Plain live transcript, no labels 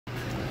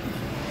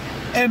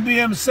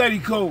NBM SETI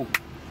code.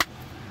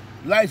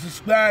 Like,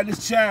 subscribe to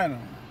this channel.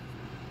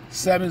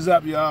 7's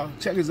up, y'all.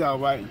 Check this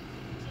out, right?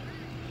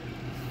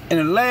 In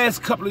the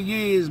last couple of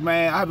years,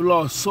 man, I've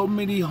lost so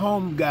many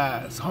home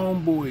guys,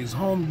 homeboys,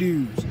 home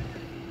dudes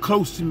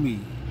close to me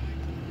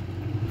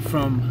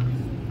from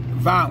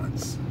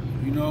violence.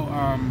 You know,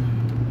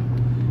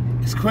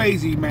 it's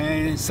crazy,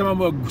 man.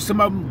 Some of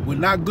them were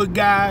not good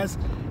guys,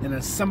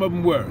 and some of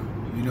them were.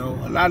 You know,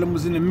 a lot of them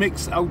was in the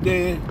mix out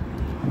there.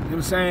 You know what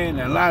I'm saying?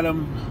 And a lot of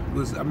them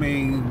was, I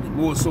mean,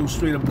 more so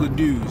straight up good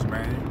dudes,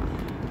 man.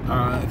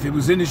 If it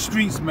was in the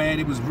streets, man,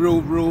 it was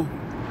real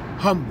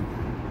humble.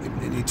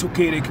 And they took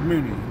care of their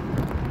community.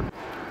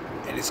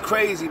 And it's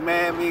crazy,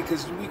 man,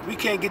 because we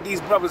can't get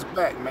these brothers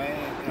back, man.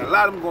 And a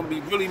lot of them gonna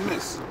be really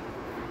missed.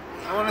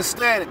 I don't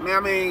understand it, man. I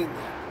mean,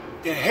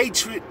 the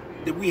hatred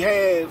that we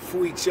have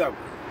for each other,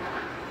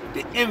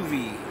 the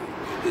envy,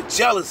 the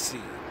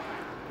jealousy,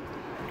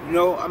 you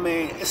know, I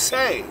mean, it's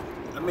sad.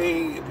 I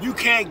mean, if you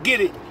can't get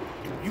it,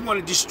 you want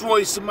to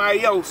destroy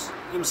somebody else, you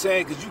know what I'm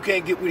saying, because you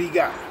can't get what he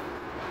got.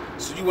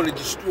 So you want to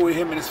destroy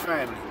him and his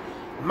family.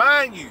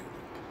 Mind you,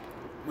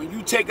 when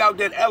you take out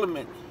that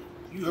element,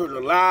 you hurt a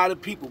lot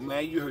of people,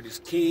 man. You hurt his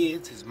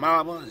kids, his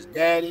mama, his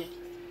daddy,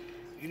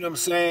 you know what I'm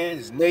saying,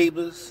 his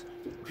neighbors,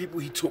 people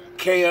he took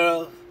care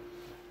of.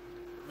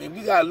 I mean,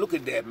 we gotta look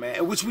at that,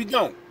 man, which we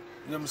don't.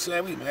 You know what I'm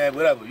saying? We, man,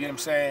 whatever, you know what I'm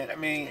saying? I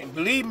mean, and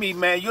believe me,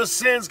 man, your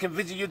sins can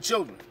visit your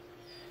children.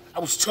 I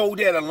was told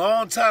that a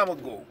long time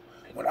ago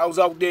when I was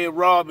out there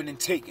robbing and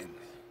taking.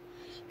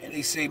 And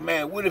they say,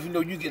 man, what if, you know,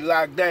 you get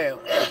locked down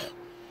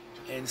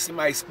and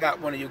somebody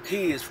got one of your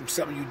kids from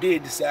something you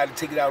did, decide to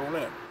take it out on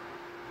them?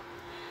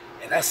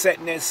 And I sat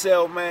in that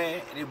cell,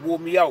 man, and it wore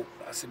me out.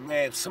 I said,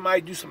 man, if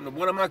somebody do something to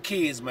one of my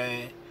kids,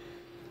 man,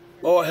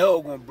 all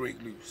hell gonna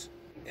break loose.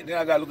 And then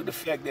I gotta look at the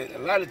fact that a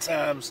lot of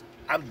times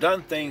I've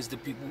done things to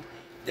people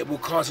that will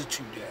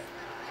constitute that.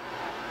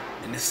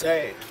 And it's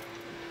sad.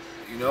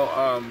 You know,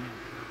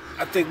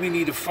 I think we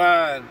need to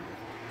find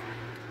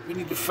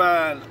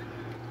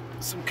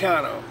some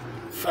kind of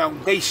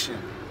foundation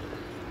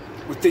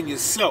within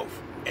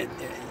yourself and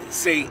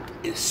say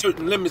in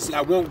certain limits that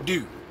I won't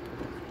do.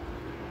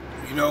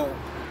 You know,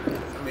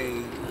 I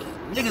mean,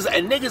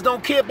 niggas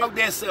don't care about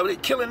themselves. They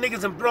killing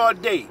niggas in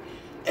broad day.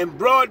 In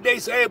broad day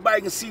so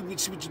everybody can see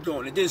what you're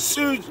doing. And then as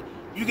soon as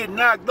you get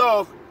knocked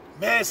off,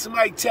 man,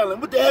 somebody tell them,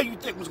 what the hell you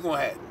think was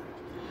gonna happen?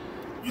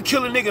 You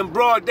kill a nigga in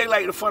broad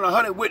daylight in front of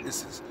 100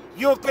 witnesses.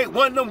 You don't think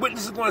one of them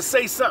witnesses is gonna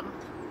say something?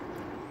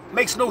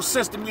 Makes no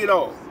sense to me at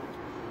all.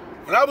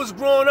 When I was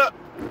growing up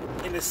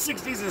in the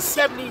 60s and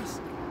 70s,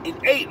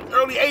 and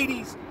early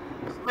 80s,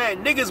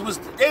 man, niggas was,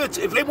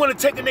 if they want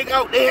to take a nigga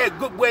out, they had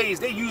good ways.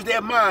 They used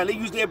their mind, they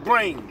used their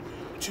brain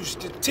to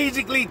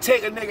strategically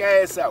take a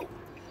nigga ass out.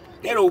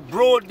 That old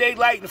broad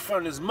daylight in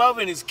front of his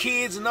mother and his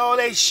kids and all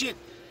that shit,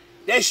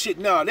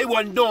 nah, they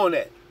wasn't doing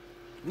that.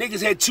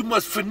 Niggas had too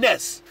much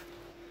finesse,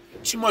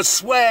 too much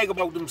swag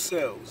about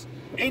themselves.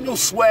 Ain't no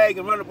swag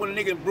and run up on a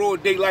nigga in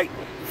broad daylight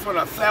in front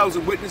of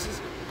 1,000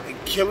 witnesses and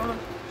killing them.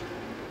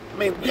 I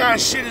mean, what kind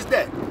of shit is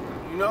that?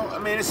 You know, I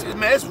mean, it's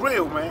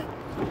real, man.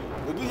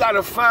 But we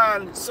gotta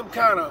find some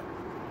kind of,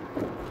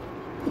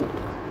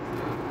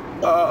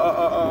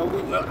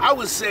 I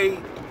would say,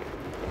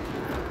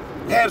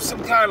 have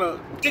some kind of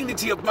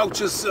dignity about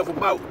yourself,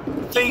 about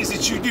things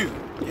that you do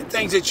and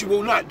things that you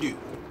will not do.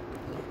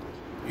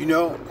 You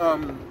know,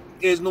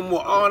 there's no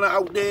more honor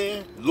out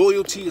there.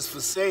 Loyalty is for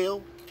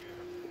sale.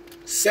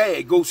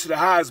 Sad, goes to the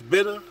highest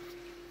bidder.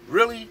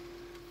 Really?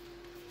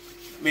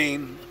 I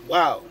mean,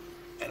 wow.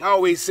 And I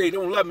always say,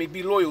 don't love me,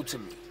 be loyal to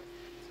me.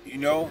 You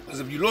know, because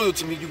if you're loyal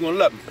to me, you're gonna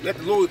love me. Let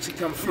the loyalty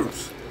come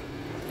first.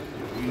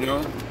 You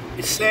know?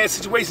 It's sad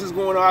situations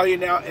going on out here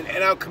now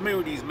in our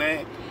communities,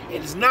 man.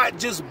 And it's not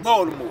just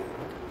Baltimore.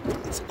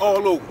 It's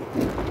all over.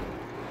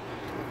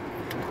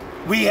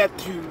 We have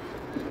to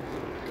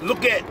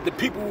look at the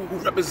people who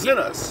represent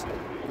us.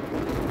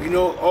 You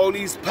know, all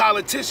these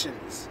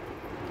politicians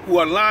who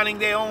are lining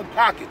their own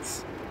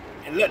pockets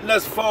and letting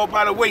us fall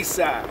by the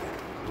wayside.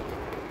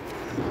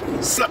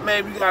 It's something,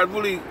 man, we gotta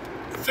really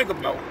think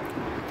about.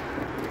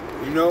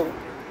 You know,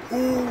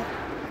 who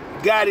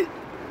got it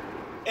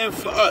in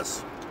for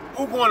us?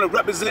 Who gonna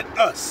represent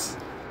us?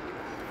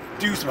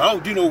 I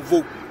don't do no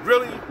voting.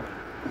 Really?